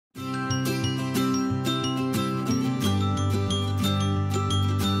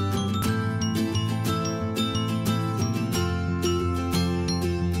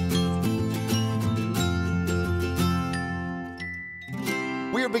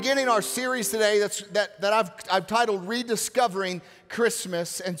beginning our series today that I've titled Rediscovering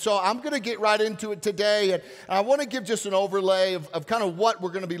Christmas. And so I'm going to get right into it today. And I want to give just an overlay of kind of what we're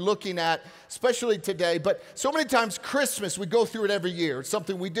going to be looking at, especially today. But so many times Christmas, we go through it every year. It's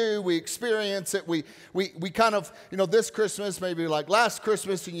something we do, we experience it. We kind of, this Christmas, maybe like last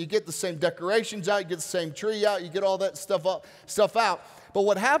Christmas, and you get the same decorations out, you get the same tree out, you get all that stuff out. But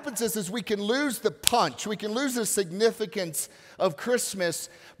what happens is we can lose the punch. We can lose the significance of Christmas.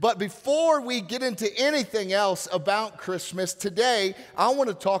 But before we get into anything else about Christmas, today I want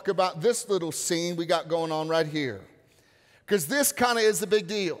to talk about this little scene we got going on right here. Because this kind of is the big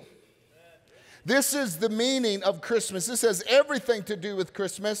deal. This is the meaning of Christmas. This has everything to do with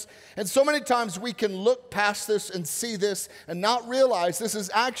Christmas. And so many times we can look past this and see this and not realize this is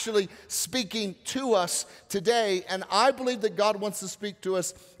actually speaking to us today. And I believe that God wants to speak to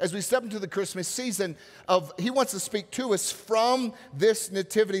us as we step into the Christmas season. He wants to speak to us from this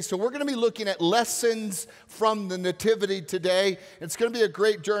nativity. So we're going to be looking at lessons from the nativity today. It's going to be a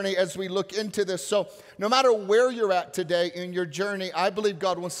great journey as we look into this. So no matter where you're at today in your journey, I believe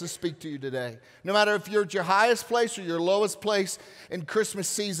God wants to speak to you today. No matter if you're at your highest place or your lowest place in Christmas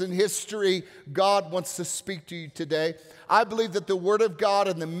season history, God wants to speak to you today. I believe that the Word of God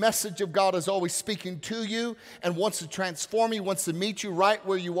and the message of God is always speaking to you and wants to transform you, wants to meet you right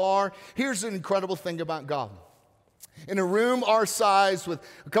where you are. Here's an incredible thing about God. In a room our size with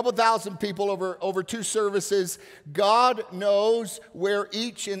a couple thousand people over two services, God knows where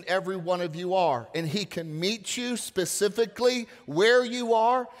each and every one of you are. And He can meet you specifically where you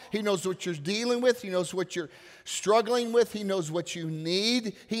are. He knows what you're dealing with. He knows what you're struggling with. He knows what you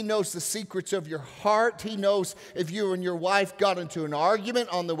need. He knows the secrets of your heart. He knows if you and your wife got into an argument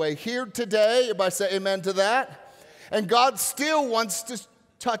on the way here today. Everybody say amen to that. And God still wants to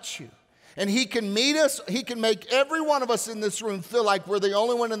touch you. And He can meet us. He can make every one of us in this room feel like we're the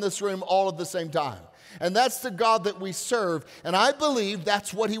only one in this room all at the same time. And that's the God that we serve. And I believe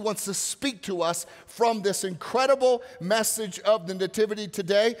that's what He wants to speak to us from this incredible message of the Nativity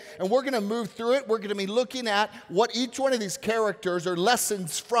today. And we're going to move through it. We're going to be looking at what each one of these characters or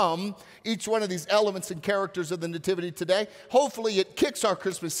lessons from each one of these elements and characters of the Nativity today. Hopefully it kicks our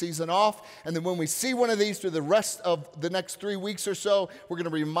Christmas season off. And then when we see one of these through the rest of the next 3 weeks or so, we're going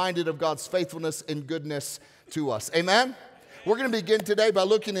to be reminded of God's faithfulness and goodness to us. Amen? We're going to begin today by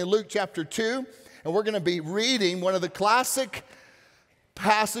looking in Luke chapter 2. And we're going to be reading one of the classic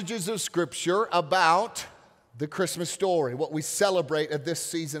passages of Scripture about the Christmas story, what we celebrate at this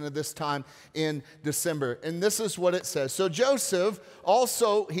season, at this time in December. And this is what it says. So Joseph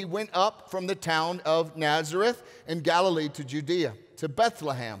also, he went up from the town of Nazareth in Galilee to Judea, to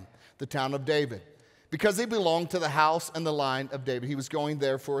Bethlehem, the town of David, because he belonged to the house and the line of David. He was going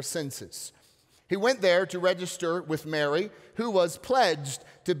there for a census. He went there to register with Mary, who was pledged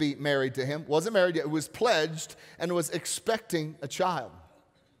to be married to him. Wasn't married yet, was pledged and was expecting a child.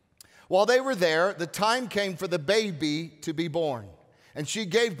 While they were there, the time came for the baby to be born. And she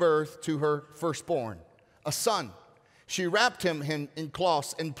gave birth to her firstborn, a son. She wrapped him in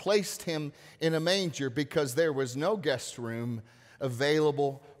cloths and placed him in a manger because there was no guest room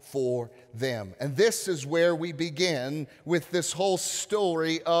available for them. And this is where we begin with this whole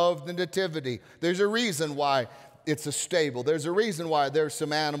story of the Nativity. There's a reason why it's a stable. There's a reason why there's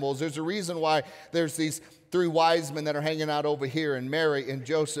some animals. There's a reason why there's these 3 wise men that are hanging out over here, and Mary and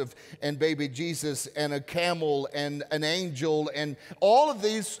Joseph and baby Jesus and a camel and an angel, and all of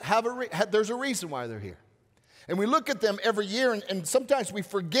these there's a reason why they're here. And we look at them every year, and sometimes we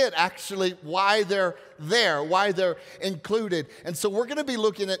forget actually why they're there, why they're included. And so we're going to be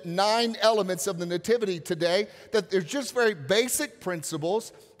looking at 9 elements of the Nativity today, that there's just very basic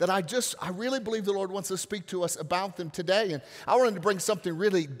principles that I really believe the Lord wants to speak to us about them today. And I wanted to bring something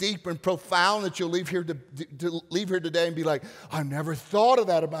really deep and profound that you'll leave here to leave here today and be like, I never thought of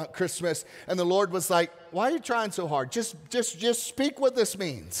that about Christmas. And the Lord was like, why are you trying so hard? Just speak what this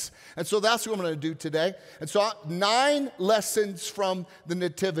means. And so that's what I'm going to do today. And so 9 lessons from the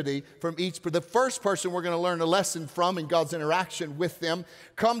Nativity from each. But the first person we're going to learn a lesson from in God's interaction with them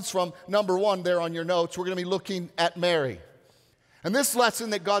comes from number 1 there on your notes. We're going to be looking at Mary. And this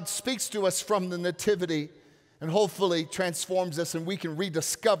lesson that God speaks to us from the Nativity and hopefully transforms us and we can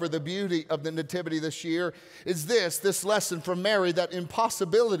rediscover the beauty of the Nativity this year is this lesson from Mary, that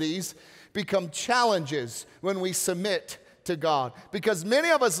impossibilities become challenges when we submit to God. Because many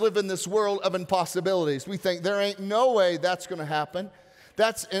of us live in this world of impossibilities. We think there ain't no way that's going to happen.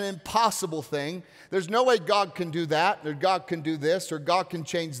 That's an impossible thing. There's no way God can do that, or God can do this, or God can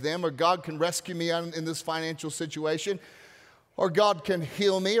change them, or God can rescue me in this financial situation, or God can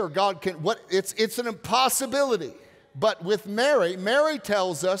heal me, or God can, it's an impossibility. But with Mary, Mary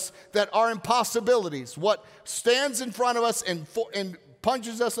tells us that our impossibilities, what stands in front of us and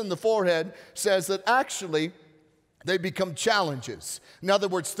punches us in the forehead, says that actually they become challenges. In other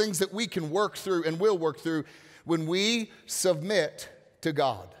words, things that we can work through and will work through when we submit to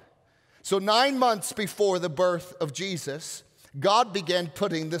God. So 9 months before the birth of Jesus, God began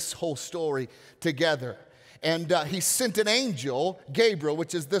putting this whole story together. And he sent an angel, Gabriel,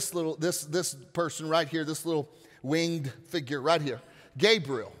 which is this person right here, this little winged figure right here,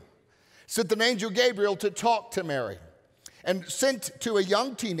 Gabriel. Sent an angel, Gabriel, to talk to Mary. And sent to a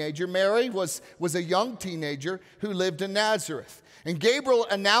young teenager. Mary was a young teenager who lived in Nazareth. And Gabriel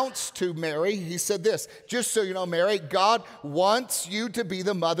announced to Mary, he said this, just so you know, Mary, God wants you to be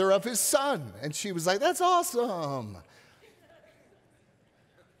the mother of his son. And she was like, that's awesome.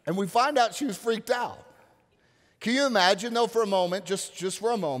 And we find out she was freaked out. Can you imagine, though, for a moment, just for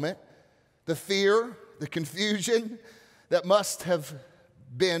a moment, the fear, the confusion that must have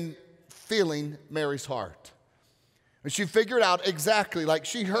been filling Mary's heart? And she figured out exactly, like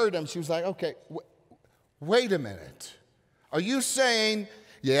she heard him, she was like, okay, wait a minute. Are you saying,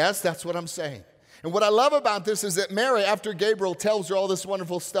 yes, that's what I'm saying. And what I love about this is that Mary, after Gabriel tells her all this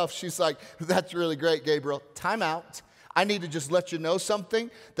wonderful stuff, she's like, that's really great, Gabriel. Time out. I need to just let you know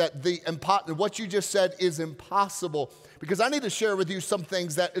something, that what you just said is impossible, because I need to share with you some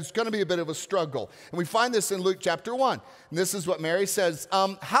things that it's going to be a bit of a struggle. And we find this in Luke chapter 1. And this is what Mary says.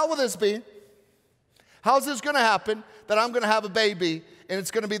 How will this be? How's this going to happen that I'm going to have a baby and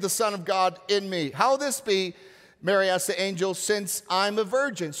it's going to be the Son of God in me? How will this be? Mary asked the angel, since I'm a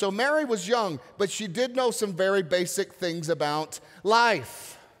virgin. So Mary was young, but she did know some very basic things about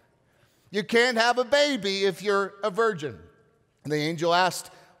life. You can't have a baby if you're a virgin. And the angel answered,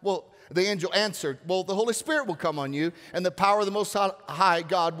 well, the Holy Spirit will come on you, and the power of the Most High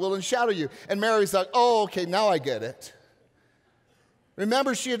God will enshroud you. And Mary's like, oh, okay, now I get it.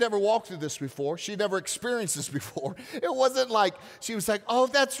 Remember, she had never walked through this before. She had never experienced this before. It wasn't like, she was like, oh,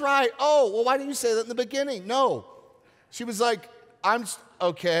 that's right. Oh, well, why didn't you say that in the beginning? No. She was like,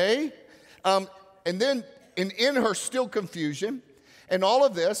 okay. And then in her still confusion, and all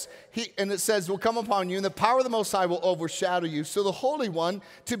of this, and it says, will come upon you, and the power of the Most High will overshadow you. So the Holy One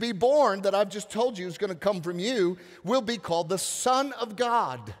to be born, that I've just told you is going to come from you, will be called the Son of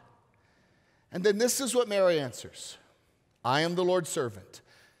God. And then this is what Mary answers. I am the Lord's servant.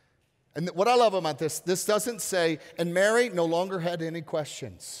 And what I love about this doesn't say, and Mary no longer had any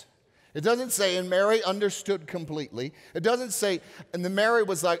questions. It doesn't say, and Mary understood completely. It doesn't say, and then Mary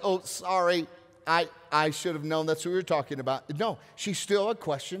was like, oh, sorry, I should have known that's what we were talking about. No, she still had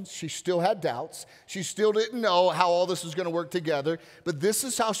questions. She still had doubts. She still didn't know how all this was going to work together. But this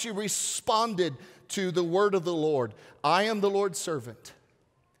is how she responded to the word of the Lord. I am the Lord's servant.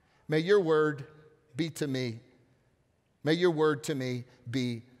 May your word be to me. May your word to me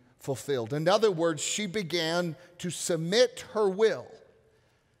be fulfilled. In other words, she began to submit her will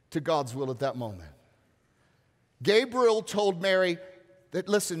to God's will at that moment. Gabriel told Mary that,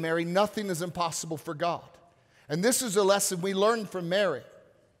 listen, Mary, nothing is impossible for God. And this is a lesson we learn from Mary,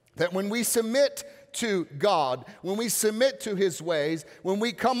 that when we submit to God, when we submit to his ways, when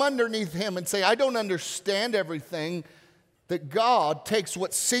we come underneath him and say, I don't understand everything, that God takes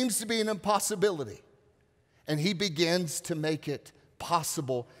what seems to be an impossibility and he begins to make it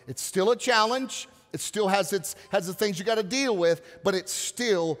possible. It's still a challenge. It still has the things you got to deal with, but it's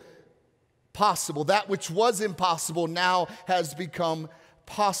still possible. That which was impossible now has become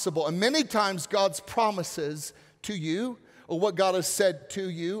possible. And many times God's promises to you, or what God has said to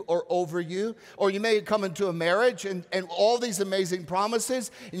you or over you, or you may come into a marriage and all these amazing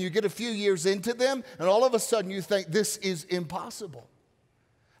promises, and you get a few years into them, and all of a sudden you think, this is impossible.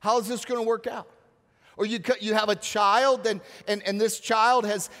 How is this going to work out? Or you have a child, and this child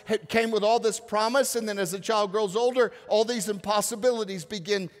came with all this promise, and then as the child grows older, all these impossibilities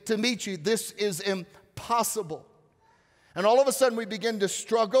begin to meet you. This is impossible. And all of a sudden we begin to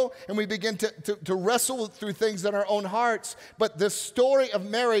struggle, and we begin to wrestle through things in our own hearts. But the story of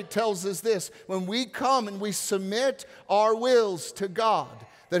Mary tells us this: when we come and we submit our wills to God,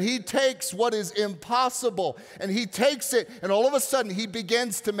 that he takes what is impossible and he takes it, and all of a sudden he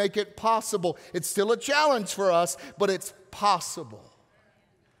begins to make it possible. It's still a challenge for us, but it's possible.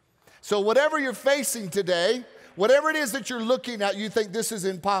 So whatever you're facing today, whatever it is that you're looking at, you think this is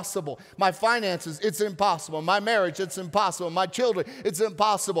impossible. My finances, it's impossible. My marriage, it's impossible. My children, it's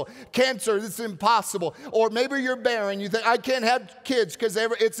impossible. Cancer, it's impossible. Or maybe you're barren. You think, I can't have kids because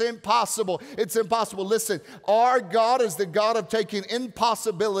it's impossible. It's impossible. Listen, our God is the God of taking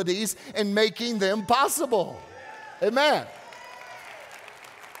impossibilities and making them possible. Amen.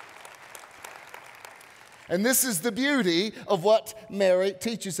 And this is the beauty of what Mary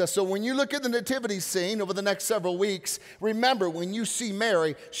teaches us. So when you look at the nativity scene over the next several weeks, remember when you see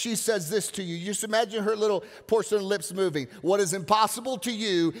Mary, she says this to you. You just imagine her little porcelain lips moving. What is impossible to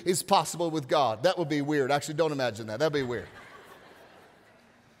you is possible with God. That would be weird. Actually, don't imagine that. That'd be weird.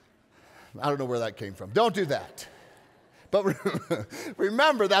 I don't know where that came from. Don't do that. But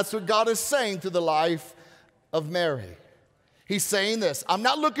remember, that's what God is saying to the life of Mary. He's saying this: I'm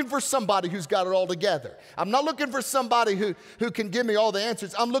not looking for somebody who's got it all together. I'm not looking for somebody who can give me all the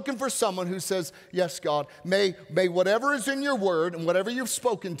answers. I'm looking for someone who says, yes, God, may whatever is in your word and whatever you've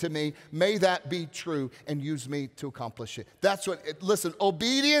spoken to me, may that be true and use me to accomplish it. That's what, listen,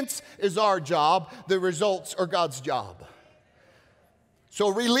 obedience is our job. The results are God's job. So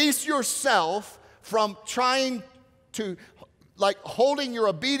release yourself from trying to, like, holding your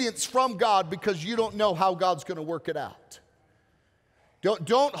obedience from God because you don't know how God's going to work it out.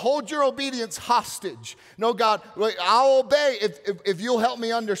 Don't hold your obedience hostage. No, God, I'll obey if you'll help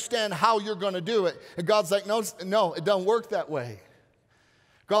me understand how you're going to do it. And God's like, no, it doesn't work that way.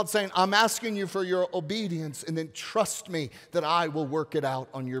 God's saying, I'm asking you for your obedience, and then trust me that I will work it out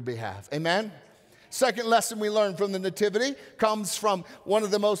on your behalf. Amen? Second lesson we learn from the Nativity comes from one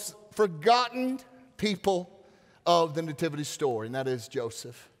of the most forgotten people of the Nativity story, and that is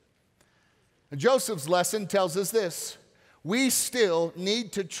Joseph. And Joseph's lesson tells us this: we still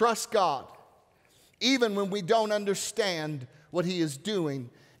need to trust God, even when we don't understand what He is doing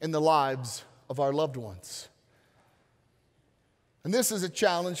in the lives of our loved ones. And this is a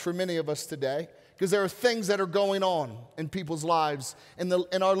challenge for many of us today, because there are things that are going on in people's lives, in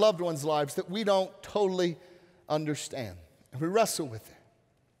our loved ones' lives, that we don't totally understand. And we wrestle with it.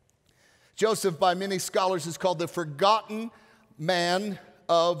 Joseph, by many scholars, is called the forgotten man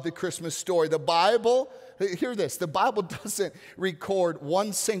of the Christmas story. The Bible, hear this, the Bible doesn't record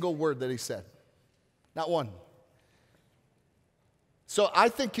one single word that he said. Not one. So I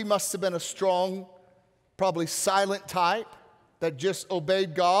think he must have been a strong, probably silent type that just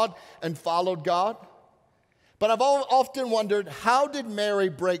obeyed God and followed God. But I've often wondered, how did Mary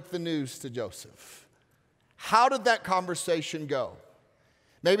break the news to Joseph? How did that conversation go?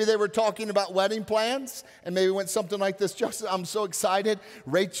 Maybe they were talking about wedding plans, and maybe it went something like this: Joseph, I'm so excited.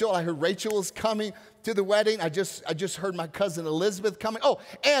 I heard Rachel is coming to the wedding. I just heard my cousin Elizabeth coming. Oh,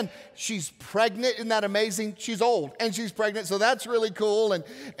 and she's pregnant. Isn't that amazing? She's old, and she's pregnant, so that's really cool.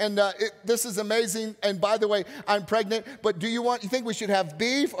 And this is amazing. And by the way, I'm pregnant, but you think we should have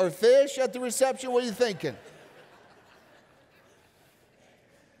beef or fish at the reception? What are you thinking?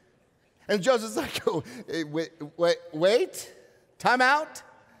 And Joseph's like, oh, wait, time out.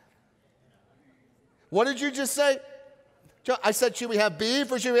 What did you just say? I said, should we have beef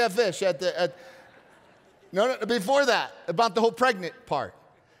or should we have fish? No, before that, about the whole pregnant part.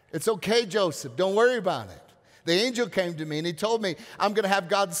 It's okay, Joseph. Don't worry about it. The angel came to me and he told me I'm going to have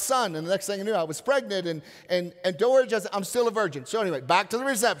God's son. And the next thing I knew, I was pregnant. And don't worry, Joseph, I'm still a virgin. So anyway, back to the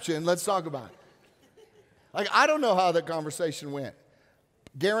reception. Let's talk about it. Like, I don't know how that conversation went.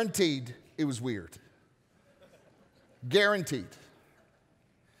 Guaranteed it was weird. Guaranteed.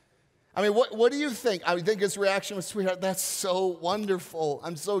 I mean, what do you think? I think his reaction was, sweetheart, that's so wonderful.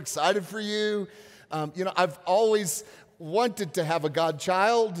 I'm so excited for you. I've always wanted to have a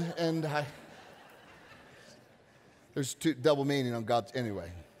godchild, and there's double meaning on God. Anyway,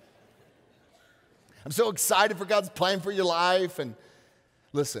 I'm so excited for God's plan for your life. And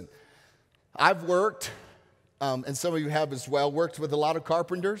listen, I've worked, and some of you have as well, worked with a lot of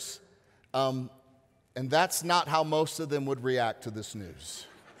carpenters, and that's not how most of them would react to this news.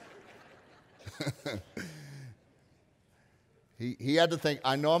 He had to think,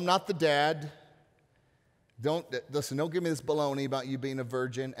 I know I'm not the dad. Don't give me this baloney about you being a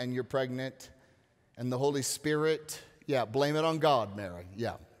virgin and you're pregnant and the Holy Spirit. Yeah, blame it on God, Mary.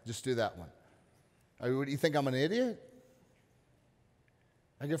 Yeah, just do that one. What do you think, I'm an idiot?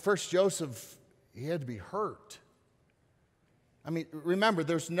 Like, at first, Joseph, he had to be hurt. I mean, remember,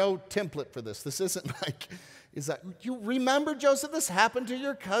 there's no template for this. This isn't like, you remember, Joseph, this happened to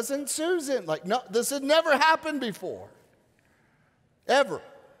your cousin Susan. Like, no, this had never happened before. Ever.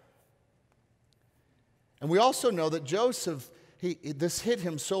 And we also know that Joseph, this hit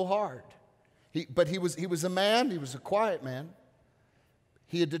him so hard. But he was a man, he was a quiet man.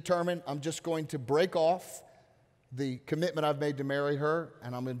 He had determined, I'm just going to break off the commitment I've made to marry her,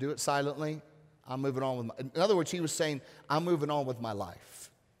 and I'm going to do it silently. I'm moving on with in other words, he was saying, I'm moving on with my life.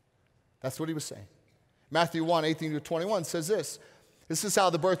 That's what he was saying. Matthew 1:18-21 says this. This is how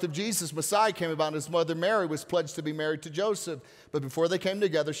the birth of Jesus, Messiah, came about. His mother Mary was pledged to be married to Joseph. But before they came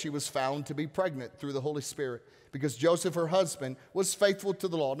together, she was found to be pregnant through the Holy Spirit, because Joseph, her husband, was faithful to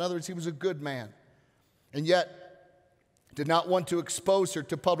the law. In other words, he was a good man. and yet did not want to expose her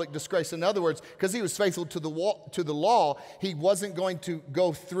to public disgrace. In other words, because he was faithful to the law, he wasn't going to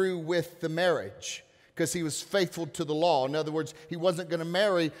go through with the marriage because he was faithful to the law. In other words, he wasn't going to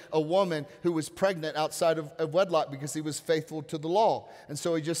marry a woman who was pregnant outside of wedlock because he was faithful to the law. And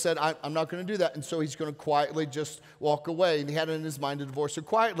so he just said, I'm not going to do that. And so he's going to quietly just walk away. And he had it in his mind to divorce her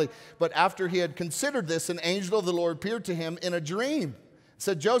quietly. But after he had considered this, an angel of the Lord appeared to him in a dream.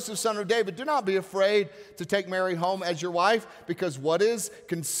 Said, Joseph, son of David, do not be afraid to take Mary home as your wife, because what is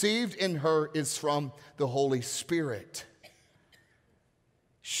conceived in her is from the Holy Spirit.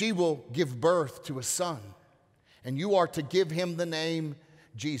 She will give birth to a son, and you are to give him the name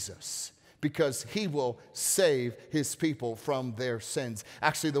Jesus, because he will save his people from their sins.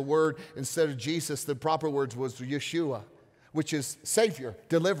 Actually, the word, instead of Jesus, the proper word was Yeshua, which is Savior,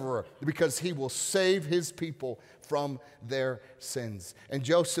 Deliverer, because he will save his people from their sins. And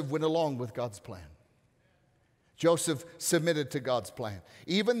Joseph went along with God's plan. Joseph submitted to God's plan,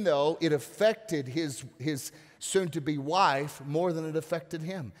 even though it affected his soon-to-be wife more than it affected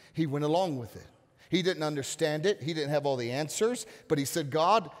him. He went along with it. He didn't understand it. He didn't have all the answers, but he said,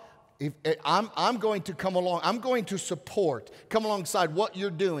 God, I'm going to come along. I'm going to come alongside what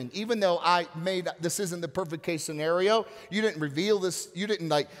you're doing. Even though this isn't the perfect case scenario. You didn't reveal this. You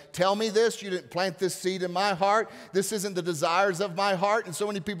didn't tell me this. You didn't plant this seed in my heart. This isn't the desires of my heart. And so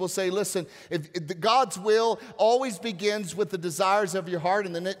many people say, listen, if God's will always begins with the desires of your heart,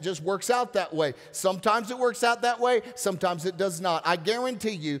 and then it just works out that way. Sometimes it works out that way. Sometimes it does not. I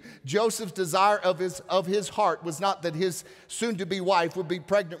guarantee you, Joseph's desire of his heart was not that his soon-to-be wife would be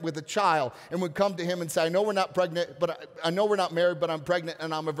pregnant with a child and would come to him and say, I know we're not pregnant, but I know we're not married, but I'm pregnant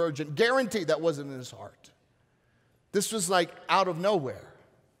and I'm a virgin. Guaranteed that wasn't in his heart. This was out of nowhere.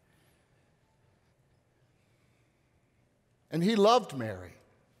 And he loved Mary.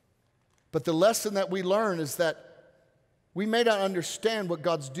 But the lesson that we learn is that we may not understand what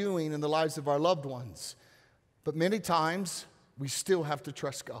God's doing in the lives of our loved ones, but many times we still have to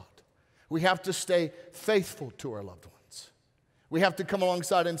trust God. We have to stay faithful to our loved ones. We have to come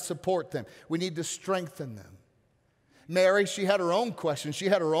alongside and support them. We need to strengthen them. Mary, she had her own questions. She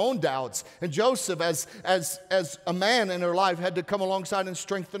had her own doubts. And Joseph, as a man in her life, had to come alongside and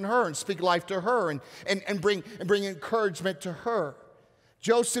strengthen her and speak life to her and bring encouragement to her.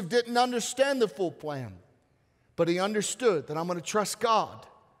 Joseph didn't understand the full plan, but he understood that I'm going to trust God,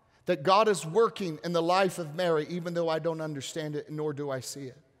 that God is working in the life of Mary, even though I don't understand it, nor do I see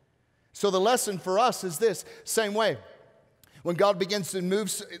it. So the lesson for us is this, same way. When God begins to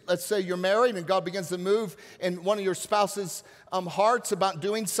move, let's say you're married and God begins to move in one of your spouse's hearts about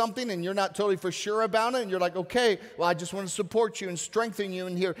doing something and you're not totally for sure about it and you're like, okay, well, I just want to support you and strengthen you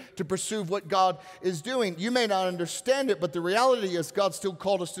in here to pursue what God is doing. You may not understand it, but the reality is God still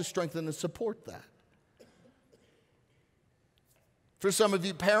called us to strengthen and support that. For some of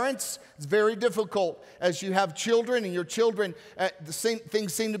you parents, it's very difficult as you have children and your children,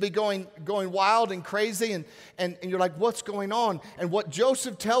 things seem to be going wild and crazy and you're like, what's going on? And what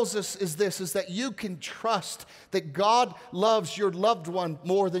Joseph tells us is this, is that you can trust that God loves your loved one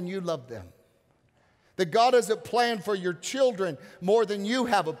more than you love them. That God has a plan for your children more than you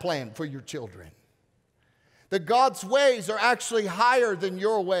have a plan for your children. That God's ways are actually higher than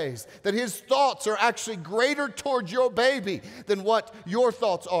your ways. That his thoughts are actually greater towards your baby than what your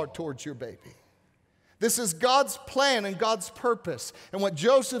thoughts are towards your baby. This is God's plan and God's purpose. And what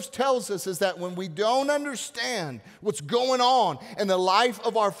Joseph tells us is that when we don't understand what's going on in the life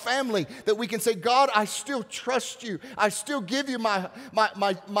of our family, that we can say, God, I still trust you. I still give you my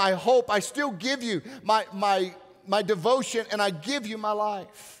hope. I still give you my devotion, and I give you my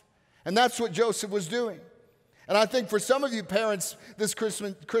life. And that's what Joseph was doing. And I think for some of you parents this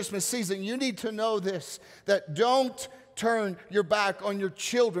Christmas season, you need to know this, that don't turn your back on your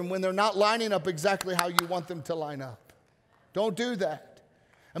children when they're not lining up exactly how you want them to line up. Don't do that.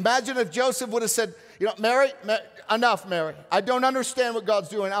 Imagine if Joseph would have said, Mary, enough, Mary. I don't understand what God's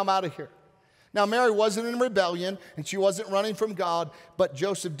doing. I'm out of here. Now, Mary wasn't in rebellion and she wasn't running from God, but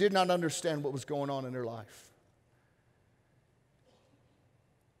Joseph did not understand what was going on in her life.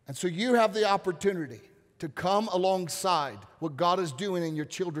 And so you have the opportunity to come alongside what God is doing in your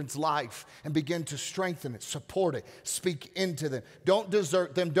children's life and begin to strengthen it, support it, speak into them. Don't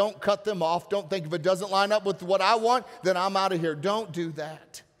desert them. Don't cut them off. Don't think if it doesn't line up with what I want, then I'm out of here. Don't do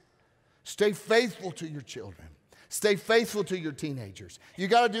that. Stay faithful to your children. Stay faithful to your teenagers. You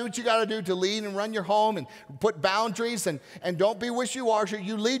got to do what you got to do to lead and run your home and put boundaries and don't be wishy-washy.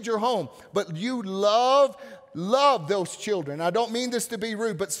 You lead your home, but you love those children. I don't mean this to be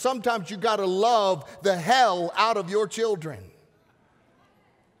rude, but sometimes you got to love the hell out of your children.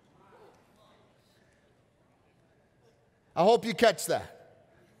 I hope you catch that.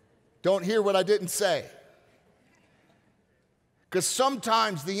 Don't hear what I didn't say. Because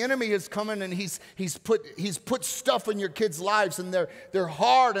sometimes the enemy is coming and he's put stuff in your kids' lives, and they're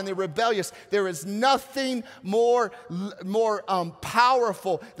hard and they're rebellious. There is nothing more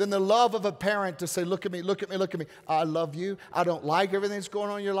powerful than the love of a parent to say, look at me, look at me, look at me. I love you. I don't like everything that's going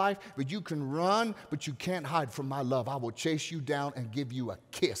on in your life, but you can run, but you can't hide from my love. I will chase you down and give you a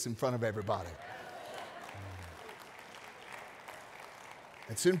kiss in front of everybody.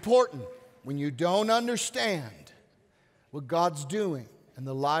 It's important when you don't understand what God's doing in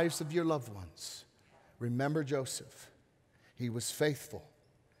the lives of your loved ones. Remember Joseph. He was faithful,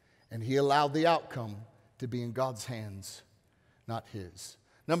 and he allowed the outcome to be in God's hands, not his.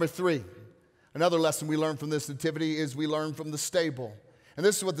 Number 3, another lesson we learn from this nativity is we learn from the stable. And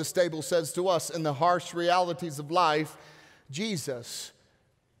this is what the stable says to us. In the harsh realities of life, Jesus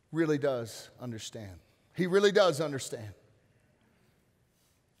really does understand. He really does understand.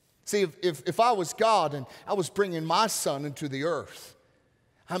 See, if I was God and I was bringing my son into the earth,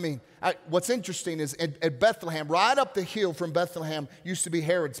 what's interesting is at Bethlehem, right up the hill from Bethlehem used to be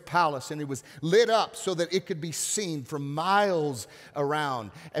Herod's palace, and it was lit up so that it could be seen from miles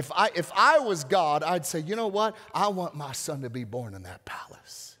around. If I was God, I'd say, you know what? I want my son to be born in that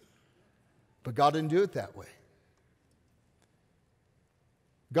palace. But God didn't do it that way.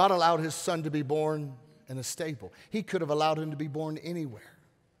 God allowed his son to be born in a stable. He could have allowed him to be born anywhere.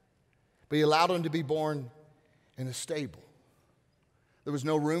 But he allowed him to be born in a stable. There was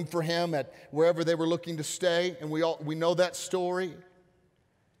no room for him at wherever they were looking to stay, and we know that story.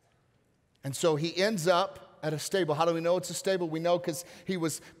 And so he ends up at a stable. How do we know it's a stable? We know because he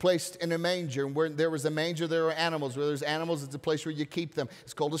was placed in a manger. And where there was a manger, there were animals. Where there's animals, it's a place where you keep them.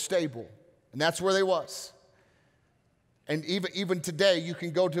 It's called a stable. And that's where they was. And even today, you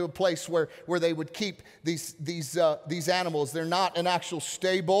can go to a place where they would keep these animals. They're not an actual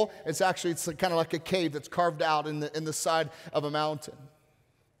stable. It's kind of like a cave that's carved out in the side of a mountain.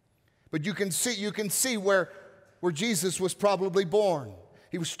 But you can see where Jesus was probably born.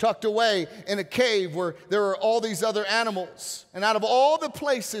 He was tucked away in a cave where there were all these other animals. And out of all the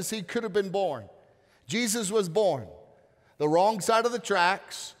places he could have been born, Jesus was born the wrong side of the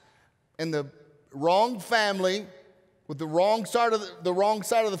tracks, in the wrong family, with the wrong side of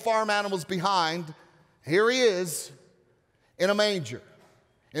the farm animals behind. Here he is in a manger,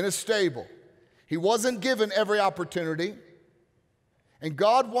 in a stable. He wasn't given every opportunity. And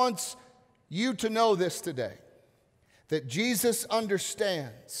God wants you to know this today, that Jesus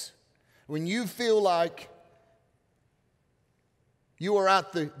understands when you feel like you are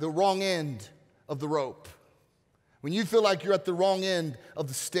at the wrong end of the rope, when you feel like you're at the wrong end of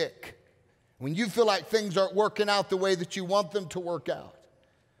the stick, when you feel like things aren't working out the way that you want them to work out.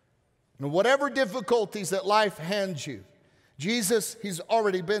 And whatever difficulties that life hands you, Jesus, he's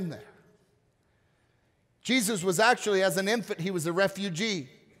already been there. Jesus was actually, as an infant, he was a refugee.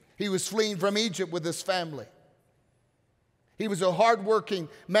 He was fleeing from Egypt with his family. He was a hardworking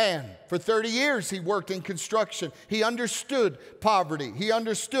man. For 30 years, he worked in construction. He understood poverty. He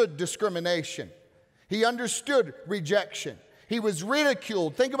understood discrimination. He understood rejection. He was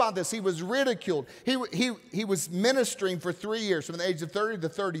ridiculed. Think about this. He was ridiculed. He was ministering for 3 years, from the age of 30 to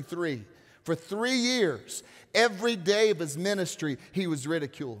 33. For 3 years, every day of his ministry, he was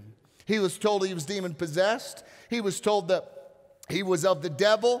ridiculed. He was told he was demon-possessed. He was told that he was of the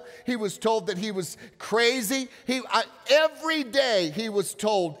devil. He was told that he was crazy. Every day he was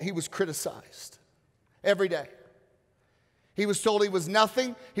told he was criticized. Every day. He was told he was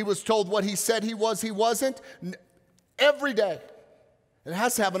nothing. He was told what he said he was, he wasn't. Every day. It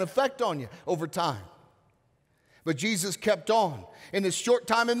has to have an effect on you over time. But Jesus kept on. In his short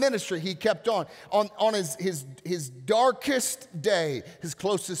time in ministry, he kept on. On his darkest day, his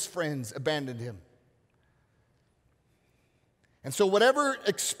closest friends abandoned him. And so whatever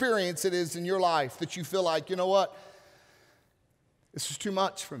experience it is in your life that you feel like, you know what, this is too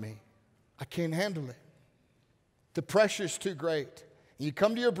much for me. I can't handle it. The pressure's too great. And you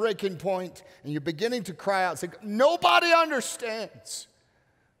come to your breaking point and you're beginning to cry out, say, nobody understands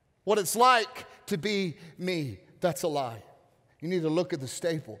what it's like to be me. That's a lie. You need to look at the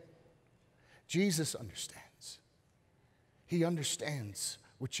stable. Jesus understands. He understands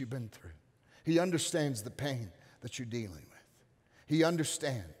what you've been through. He understands the pain that you're dealing with. He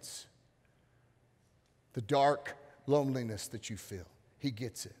understands the dark loneliness that you feel. He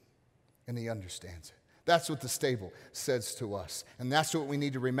gets it, and he understands it. That's what the stable says to us. And that's what we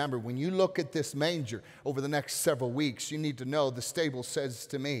need to remember. When you look at this manger over the next several weeks, you need to know the stable says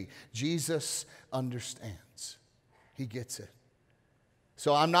to me, Jesus understands. He gets it.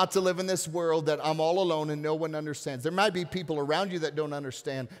 So I'm not to live in this world that I'm all alone and no one understands. There might be people around you that don't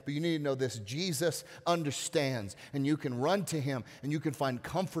understand, but you need to know this: Jesus understands, and you can run to him, and you can find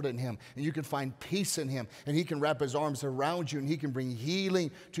comfort in him, and you can find peace in him, and he can wrap his arms around you, and he can bring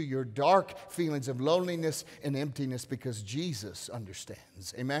healing to your dark feelings of loneliness and emptiness, because Jesus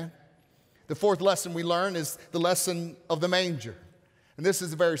understands. Amen? The fourth lesson we learn is the lesson of the manger. And this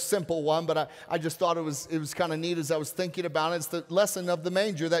is a very simple one, but I just thought it was kind of neat as I was thinking about it. It's the lesson of the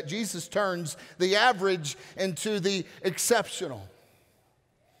manger, that Jesus turns the average into the exceptional.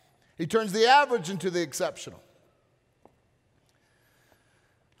 He turns the average into the exceptional.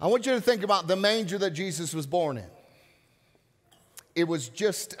 I want you to think about the manger that Jesus was born in. It was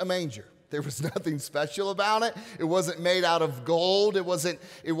just a manger. There was nothing special about it. It wasn't made out of gold.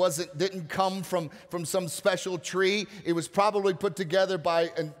 Didn't come from some special tree. It was probably put together by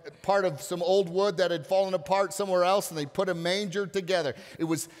part of some old wood that had fallen apart somewhere else, and they put a manger together. It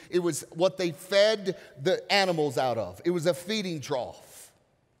was what they fed the animals out of. It was a feeding trough.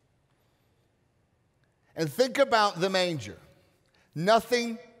 And think about the manger.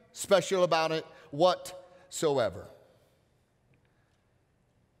 Nothing special about it whatsoever.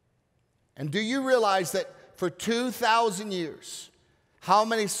 And do you realize that for 2,000 years, how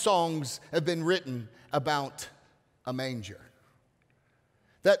many songs have been written about a manger?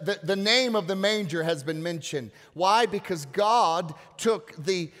 That the name of the manger has been mentioned. Why? Because God took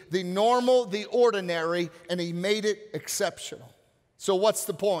the normal, the ordinary, and he made it exceptional. So what's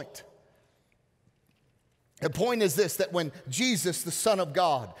the point? The point is this: that when Jesus, the Son of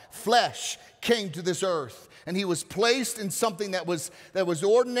God, flesh, came to this earth, and he was placed in something that was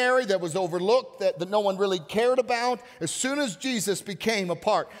ordinary, that was overlooked, that no one really cared about. As soon as Jesus became a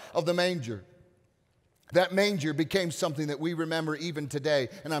part of the manger, that manger became something that we remember even today.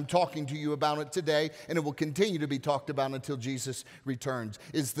 And I'm talking to you about it today, and it will continue to be talked about until Jesus returns.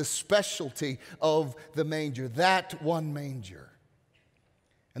 Is the specialty of the manger, that one manger.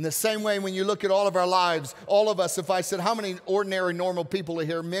 In the same way, when you look at all of our lives, all of us, if I said, how many ordinary, normal people are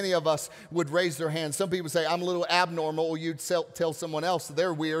here, many of us would raise their hands. Some people say, I'm a little abnormal, or you'd tell someone else that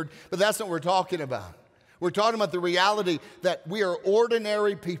they're weird, but that's not what we're talking about. We're talking about the reality that we are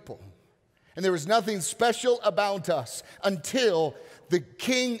ordinary people, and there is nothing special about us until the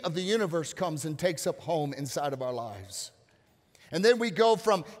King of the universe comes and takes up home inside of our lives. And then we go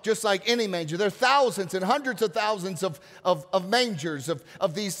from, just like any manger, there are thousands and hundreds of thousands of mangers,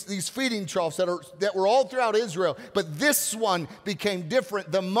 of these feeding troughs that were all throughout Israel. But this one became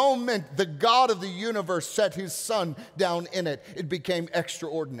different. The moment the God of the universe set his son down in it, it became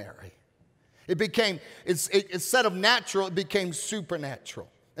extraordinary. Instead of natural, it became supernatural.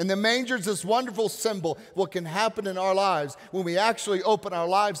 And the manger is this wonderful symbol of what can happen in our lives when we actually open our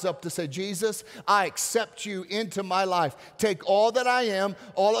lives up to say, Jesus, I accept you into my life. Take all that I am,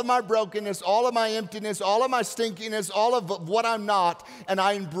 all of my brokenness, all of my emptiness, all of my stinkiness, all of what I'm not, and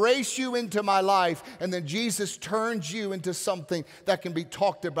I embrace you into my life. And then Jesus turns you into something that can be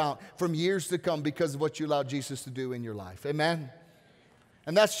talked about from years to come because of what you allowed Jesus to do in your life. Amen?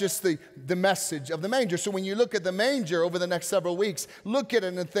 And that's just the message of the manger. So when you look at the manger over the next several weeks, look at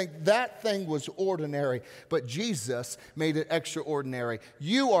it and think, that thing was ordinary, but Jesus made it extraordinary.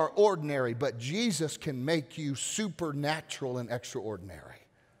 You are ordinary, but Jesus can make you supernatural and extraordinary.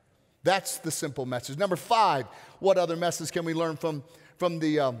 That's the simple message. Number 5, what other message can we learn from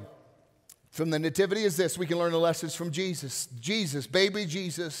the Nativity is this: we can learn the lessons from Jesus. Jesus, baby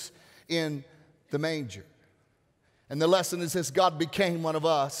Jesus in the manger. And the lesson is this: God became one of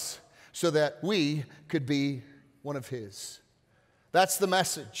us so that we could be one of his. That's the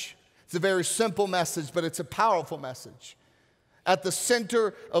message. It's a very simple message, but it's a powerful message. At the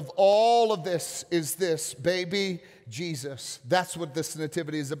center of all of this is this baby Jesus. That's what this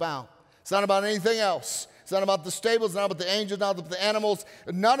nativity is about. It's not about anything else. It's not about the stables, it's not about the angels, not about the animals.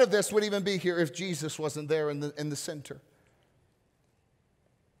 None of this would even be here if Jesus wasn't there in the center.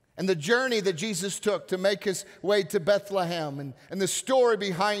 And the journey that Jesus took to make his way to Bethlehem and the story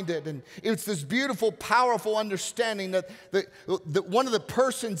behind it. And it's this beautiful, powerful understanding that one of the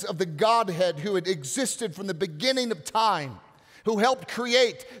persons of the Godhead who had existed from the beginning of time, who helped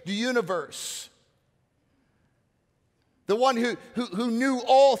create the universe, the one who knew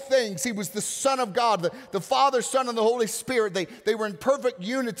all things. He was the Son of God, the Father, Son, and the Holy Spirit. They were in perfect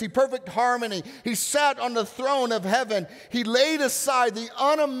unity, perfect harmony. He sat on the throne of heaven. He laid aside the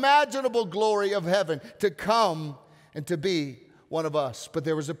unimaginable glory of heaven to come and to be one of us. But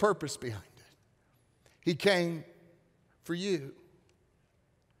there was a purpose behind it. He came for you.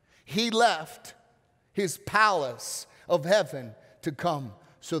 He left his palace of heaven to come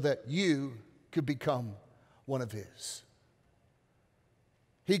so that you could become one of his.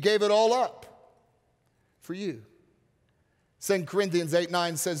 He gave it all up for you. 2 Corinthians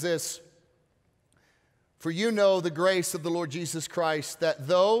 8:9 says this, "For you know the grace of the Lord Jesus Christ, that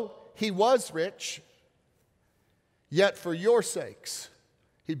though he was rich, yet for your sakes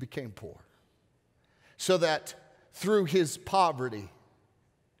he became poor, so that through his poverty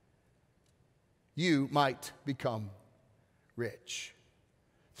you might become rich."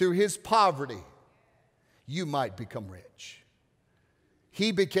 Through his poverty, you might become rich.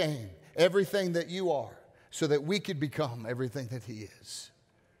 He became everything that you are so that we could become everything that he is.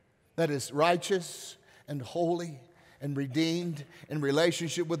 That is righteous and holy and redeemed in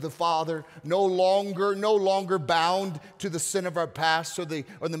relationship with the Father, no longer bound to the sin of our past or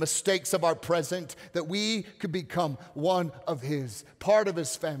the mistakes of our present, that we could become one of his, part of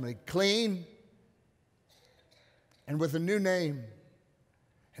his family, clean and with a new name.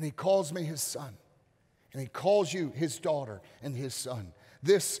 And he calls me his son, and he calls you his daughter and his son.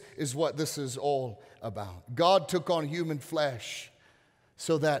 This is what this is all about. God took on human flesh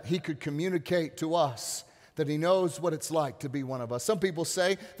so that he could communicate to us that he knows what it's like to be one of us. Some people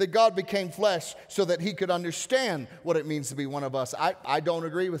say that God became flesh so that he could understand what it means to be one of us. I don't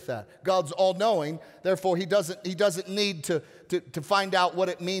agree with that. God's all-knowing, therefore he doesn't need to find out what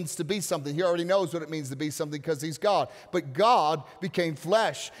it means to be something. He already knows what it means to be something because he's God. But God became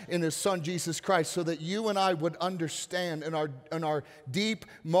flesh in his son Jesus Christ so that you and I would understand in our deep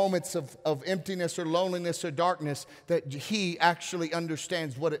moments of emptiness or loneliness or darkness that he actually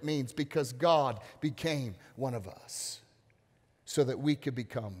understands what it means, because God became one of us so that we could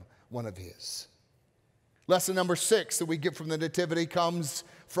become one of his. Lesson number 6 that we get from the Nativity comes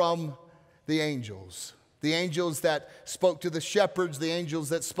from the angels. The angels that spoke to the shepherds, the angels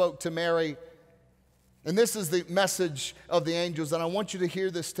that spoke to Mary. And this is the message of the angels, and I want you to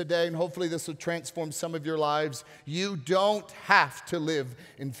hear this today, and hopefully this will transform some of your lives. You don't have to live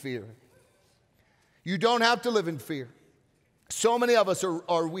in fear. You don't have to live in fear. So many of us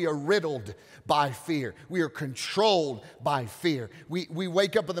are riddled by fear. We are controlled by fear. We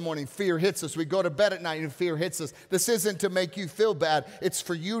wake up in the morning, fear hits us. We go to bed at night and fear hits us. This isn't to make you feel bad. It's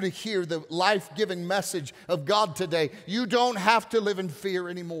for you to hear the life-giving message of God today. You don't have to live in fear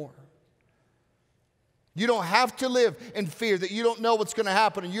anymore. You don't have to live in fear that you don't know what's going to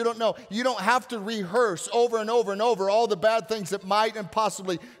happen, and you don't know. You don't have to rehearse over and over and over all the bad things that might and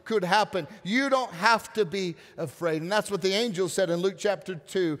possibly could happen. You don't have to be afraid. And that's what the angel said in Luke chapter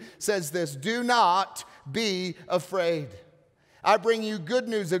 2, says this, "Do not be afraid. I bring you good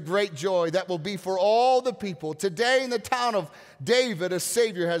news of great joy that will be for all the people. Today in the town of David, a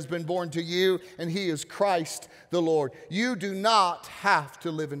Savior has been born to you, and he is Christ the Lord." You do not have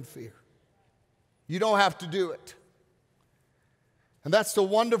to live in fear. You don't have to do it. And that's the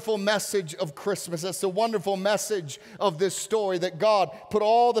wonderful message of Christmas. That's the wonderful message of this story, that God put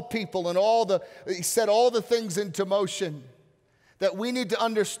all the people and he set all the things into motion. That we need to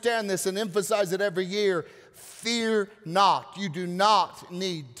understand this and emphasize it every year. Fear not. You do not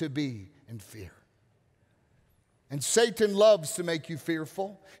need to be in fear. And Satan loves to make you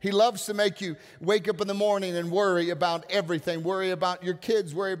fearful. He loves to make you wake up in the morning and worry about everything. Worry about your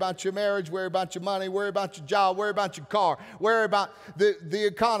kids, worry about your marriage, worry about your money, worry about your job, worry about your car, worry about the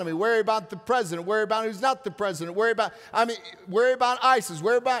economy, worry about the president, worry about who's not the president, worry about ISIS,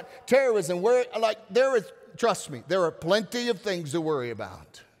 worry about terrorism, trust me, there are plenty of things to worry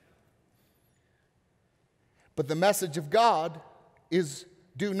about. But the message of God is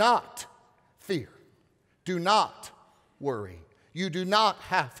do not fear. Do not worry. You do not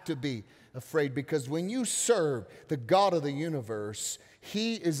have to be afraid, because when you serve the God of the universe,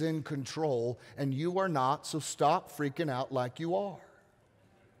 he is in control and you are not, so stop freaking out like you are.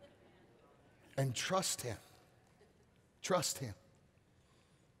 And trust him. Trust him.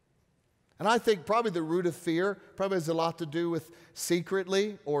 And I think probably the root of fear probably has a lot to do with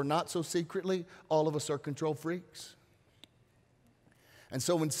secretly or not so secretly, all of us are control freaks. And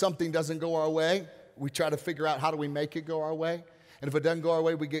so when something doesn't go our way, we try to figure out how do we make it go our way. And if it doesn't go our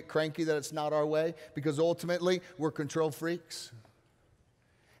way, we get cranky that it's not our way, because ultimately we're control freaks.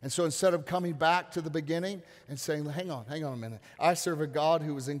 And so instead of coming back to the beginning and saying, hang on a minute. I serve a God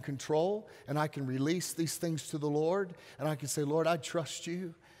who is in control, and I can release these things to the Lord. And I can say, Lord, I trust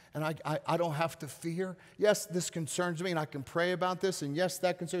you. And I don't have to fear. Yes, this concerns me, and I can pray about this. And yes,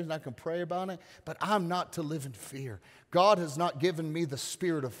 that concerns me, and I can pray about it. But I'm not to live in fear. God has not given me the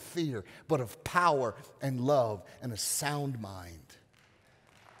spirit of fear, but of power and love and a sound mind.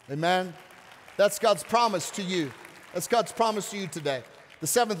 Amen? That's God's promise to you. That's God's promise to you today. The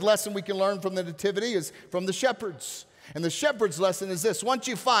 7th lesson we can learn from the Nativity is from the shepherds. And the shepherd's lesson is this: once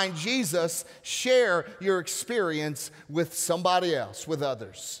you find Jesus, share your experience with somebody else, with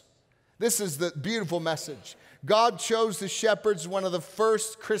others. This is the beautiful message. God chose the shepherds, one of the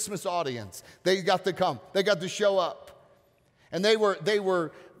first Christmas audience. They got to come. They got to show up. And they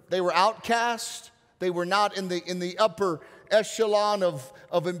were outcast. They were not in the upper echelon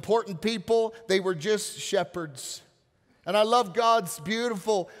of important people. They were just shepherds. And I love God's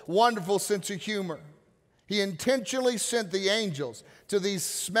beautiful, wonderful sense of humor. He intentionally sent the angels to these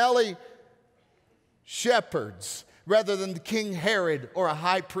smelly shepherds rather than King Herod or a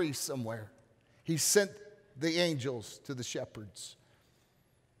high priest somewhere. He sent the angels to the shepherds.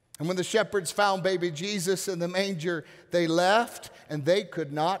 And when the shepherds found baby Jesus in the manger, they left and they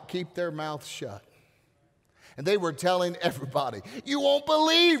could not keep their mouths shut. And they were telling everybody, you won't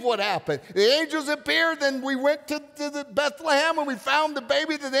believe what happened. The angels appeared, then we went to the Bethlehem and we found the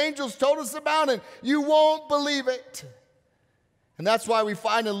baby that the angels told us about, and you won't believe it. And that's why we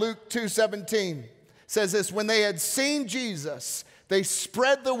find in Luke 2:17, says this: when they had seen Jesus, they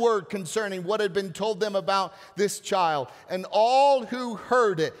spread the word concerning what had been told them about this child. And all who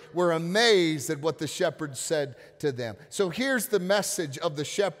heard it were amazed at what the shepherds said to them. So here's the message of the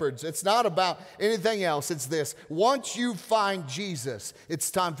shepherds. It's not about anything else. It's this: once you find Jesus,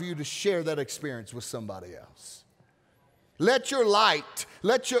 it's time for you to share that experience with somebody else. Let your light,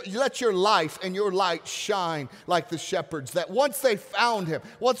 let your life and your light shine like the shepherds, that once they found him,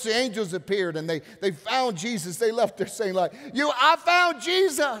 once the angels appeared and they found Jesus, they left there saying like, I found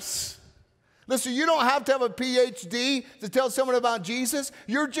Jesus. Listen, you don't have to have a PhD to tell someone about Jesus.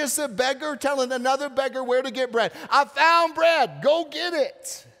 You're just a beggar telling another beggar where to get bread. I found bread. Go get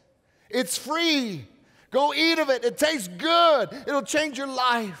it. It's free. Go eat of it. It tastes good. It'll change your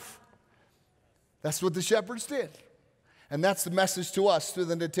life. That's what the shepherds did. And that's the message to us through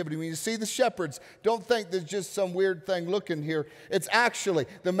the Nativity. When you see the shepherds, don't think there's just some weird thing looking here. It's actually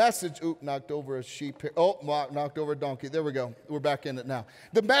the message. Oop, knocked over a sheep here. Oh, knocked over a donkey. There we go. We're back in it now.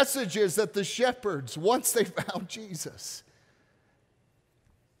 The message is that the shepherds, once they found Jesus,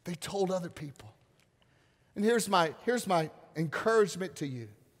 they told other people. And here's my encouragement to you.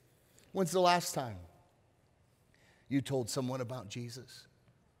 When's the last time you told someone about Jesus?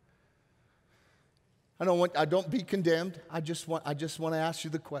 I don't be condemned. I just want to ask you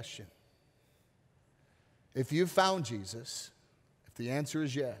the question. If you found Jesus, if the answer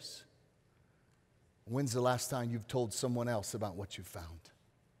is yes, when's the last time you've told someone else about what you found?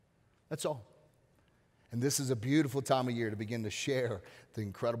 That's all. And this is a beautiful time of year to begin to share the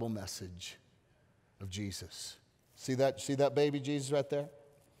incredible message of Jesus. See that baby Jesus right there?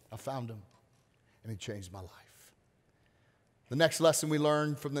 I found him, and he changed my life. The next lesson we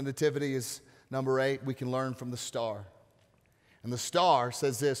learn from the Nativity is number 8, we can learn from the star. And the star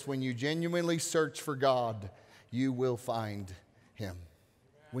says this: when you genuinely search for God, you will find him.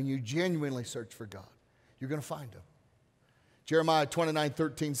 When you genuinely search for God, you're going to find him. Jeremiah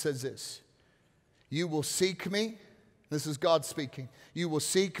 29:13 says this: you will seek me. This is God speaking. You will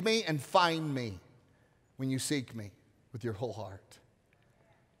seek me and find me when you seek me with your whole heart.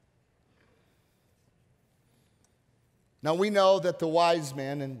 Now we know that the wise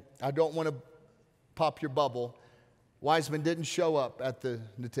men, and I don't want to pop your bubble, wise men didn't show up at the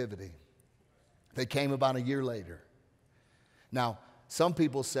Nativity. They came about a year later. Now, some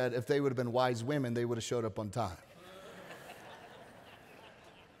people said if they would have been wise women, they would have showed up on time.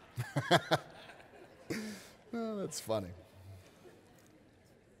 Oh, that's funny.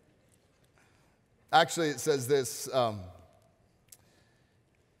 Actually, it says this. I'll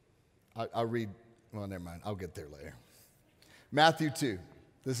read. Well, never mind. I'll get there later. Matthew 2.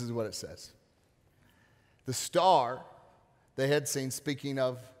 This is what it says. The star they had seen, speaking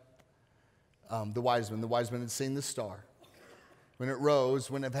of the wise men had seen the star. When it rose,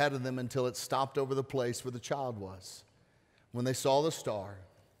 went ahead of them until it stopped over the place where the child was. When they saw the star,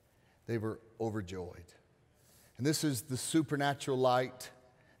 they were overjoyed. And this is the supernatural light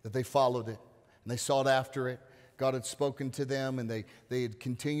that they followed it, and they sought after it. God had spoken to them, and they had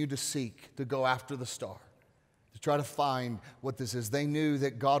continued to seek to go after the star, to try to find what this is. They knew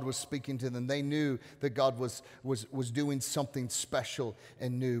that God was speaking to them. They knew that God was doing something special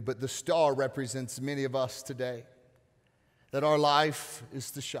and new. But the star represents many of us today, that our life is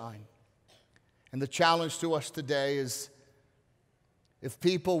to shine. And the challenge to us today is, if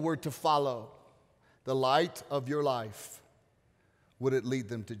people were to follow the light of your life, would it lead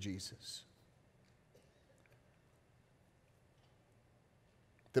them to Jesus?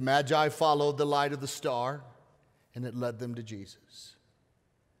 The Magi followed the light of the star, and it led them to Jesus.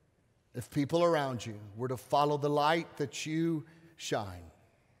 If people around you were to follow the light that you shine,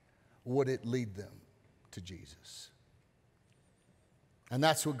 would it lead them to Jesus? And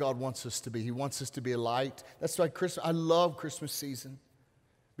that's what God wants us to be. He wants us to be a light. That's why I love Christmas season,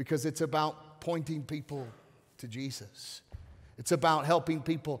 because it's about pointing people to Jesus. It's about helping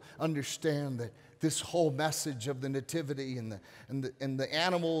people understand that this whole message of the nativity and the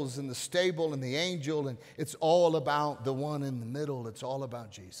animals and the stable and the angel, and it's all about the one in the middle. It's all about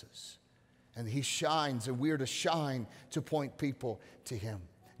Jesus. And he shines, and we're to shine to point people to him.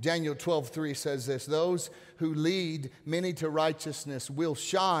 Daniel 12:3 says this: those who lead many to righteousness will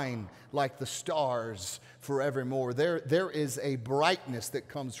shine like the stars forevermore. There is a brightness that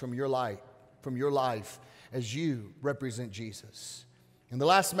comes from your life as you represent Jesus. And the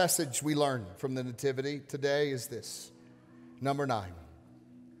last message we learn from the Nativity today is this. Number 9.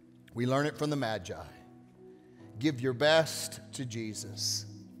 We learn it from the Magi. Give your best to Jesus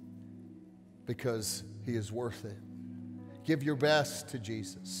because he is worth it. Give your best to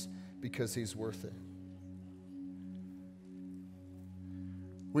Jesus because he's worth it.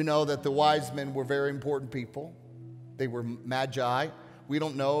 We know that the wise men were very important people. They were magi. We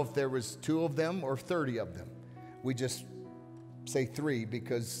don't know if there was 2 of them or 30 of them. We just say 3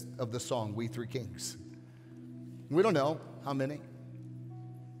 because of the song, We Three Kings. We don't know how many.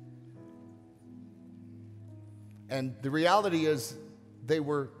 And the reality is they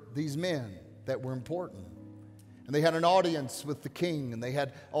were these men that were important. And they had an audience with the king, and they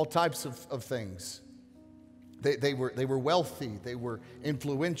had all types of things. They were wealthy. They were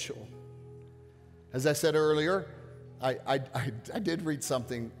influential. As I said earlier, I did read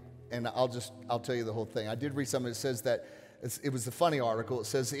something, and I'll tell you the whole thing. I did read something that says that it was a funny article. It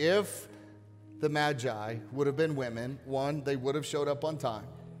says if the Magi would have been women, 1, they would have showed up on time.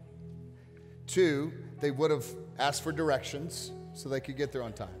 2, they would have asked for directions so they could get there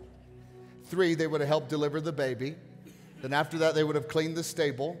on time. 3, they would have helped deliver the baby. Then after that, they would have cleaned the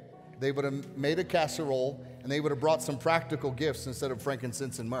stable. They would have made a casserole, and they would have brought some practical gifts instead of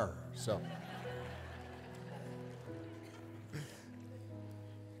frankincense and myrrh. So,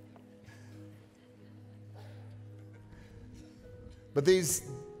 but these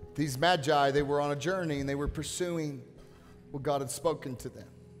Magi, they were on a journey, and they were pursuing what God had spoken to them.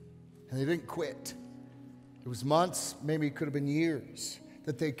 And they didn't quit. It was months, maybe it could have been years,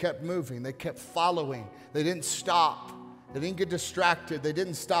 that they kept moving. They kept following. They didn't stop. They didn't get distracted. They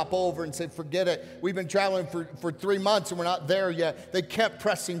didn't stop over and say, forget it. We've been traveling for 3 months and we're not there yet. They kept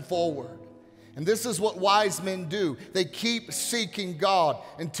pressing forward. And this is what wise men do. They keep seeking God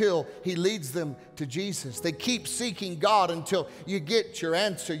until he leads them to Jesus. They keep seeking God until you get your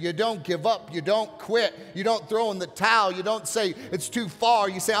answer. You don't give up. You don't quit. You don't throw in the towel. You don't say it's too far.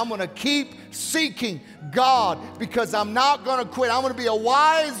 You say, I'm going to keep seeking God because I'm not going to quit. I'm going to be a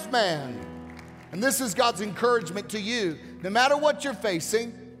wise man. And this is God's encouragement to you. No matter what you're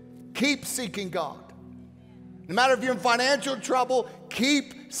facing, keep seeking God. No matter if you're in financial trouble,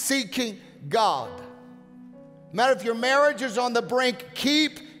 keep seeking God. No matter if your marriage is on the brink,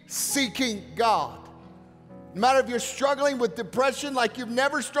 keep seeking God. No matter if you're struggling with depression like you've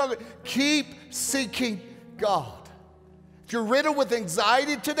never struggled, keep seeking God. If you're riddled with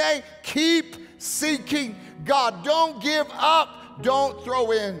anxiety today, keep seeking God. Don't give up. Don't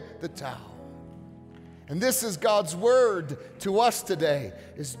throw in the towel. And this is God's word to us today,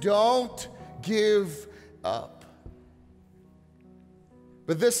 is don't give up.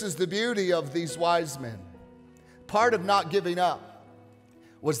 But this is the beauty of these wise men. Part of not giving up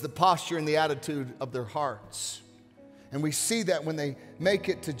was the posture and the attitude of their hearts. And we see that when they make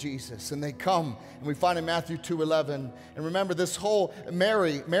it to Jesus and they come, and we find in Matthew 2:11. And remember, this whole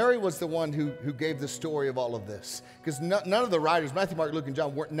Mary was the one who gave the story of all of this. Because none of the writers, Matthew, Mark, Luke, and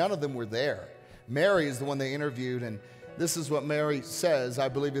John, none of them were there. Mary is the one they interviewed, and this is what Mary says. I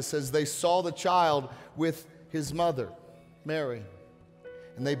believe it says, they saw the child with his mother, Mary,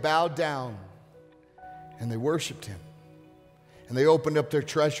 and they bowed down and they worshiped him. And they opened up their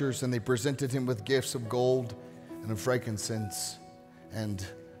treasures and they presented him with gifts of gold and of frankincense and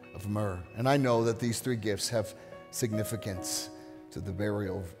of myrrh. And I know that these 3 gifts have significance to the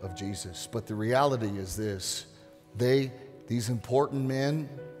burial of Jesus. But the reality is this: these important men,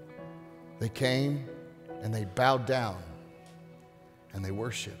 they came and they bowed down and they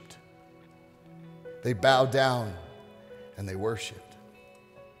worshiped. They bowed down and they worshiped.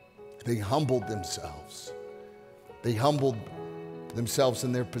 They humbled themselves. They humbled themselves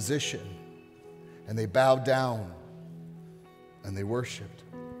in their position, and they bowed down and they worshiped.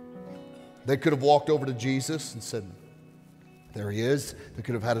 They could have walked over to Jesus and said, there he is. They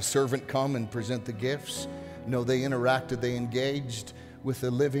could have had a servant come and present the gifts. No, they interacted, they engaged with a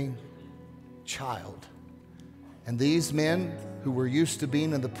living child. And these men who were used to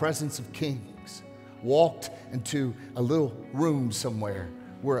being in the presence of kings walked into a little room somewhere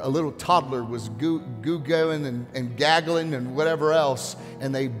where a little toddler was goo-going and gaggling and whatever else,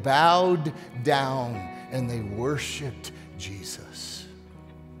 and they bowed down and they worshiped Jesus.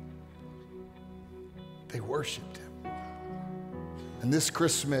 They worshiped him. And this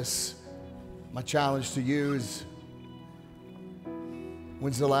Christmas, my challenge to you is,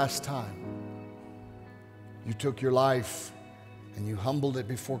 when's the last time you took your life and you humbled it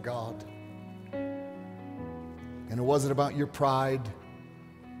before God? And it wasn't about your pride.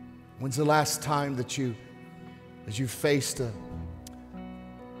 When's the last time that you, as you faced a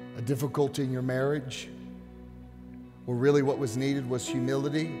difficulty in your marriage, where really what was needed was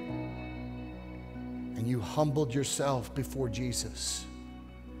humility, and you humbled yourself before Jesus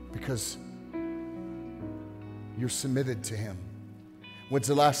because you're submitted to him? When's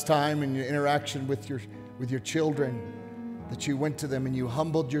the last time in your interaction with your children that you went to them and you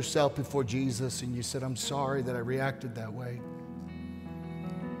humbled yourself before Jesus and you said, I'm sorry that I reacted that way?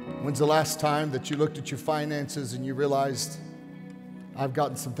 When's the last time that you looked at your finances and you realized, I've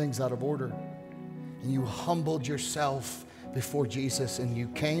gotten some things out of order? And you humbled yourself before Jesus and you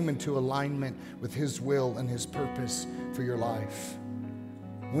came into alignment with his will and his purpose for your life.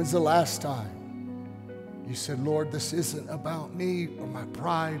 When's the last time you said, Lord, this isn't about me or my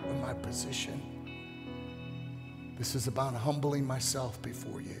pride or my position. This is about humbling myself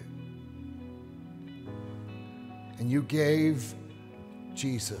before you. And you gave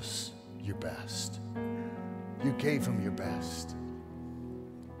Jesus your best. You gave him your best.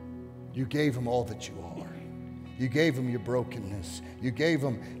 You gave him all that you are. You gave him your brokenness. You gave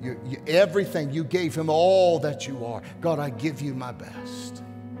him everything. You gave him all that you are. God, I give you my best.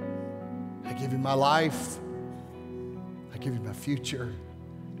 I give you my life. I give you my future.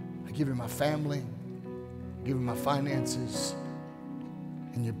 I give you my family. I give you my finances.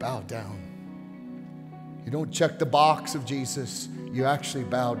 And you bow down. You don't check the box of Jesus. You actually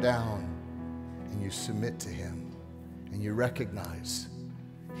bow down and you submit to him. And you recognize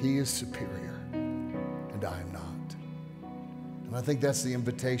he is superior and I am not. And I think that's the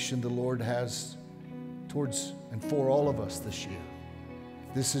invitation the Lord has towards and for all of us this year.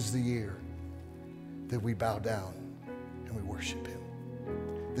 This is the year that we bow down and we worship him.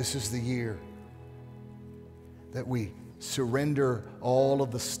 This is the year that we surrender all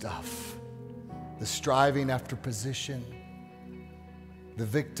of the stuff, the striving after position, the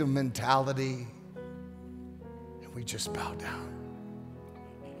victim mentality, and we just bow down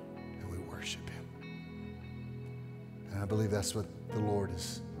and we worship him. And I believe that's what the Lord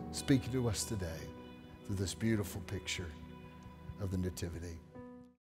is speaking to us today through this beautiful picture of the Nativity.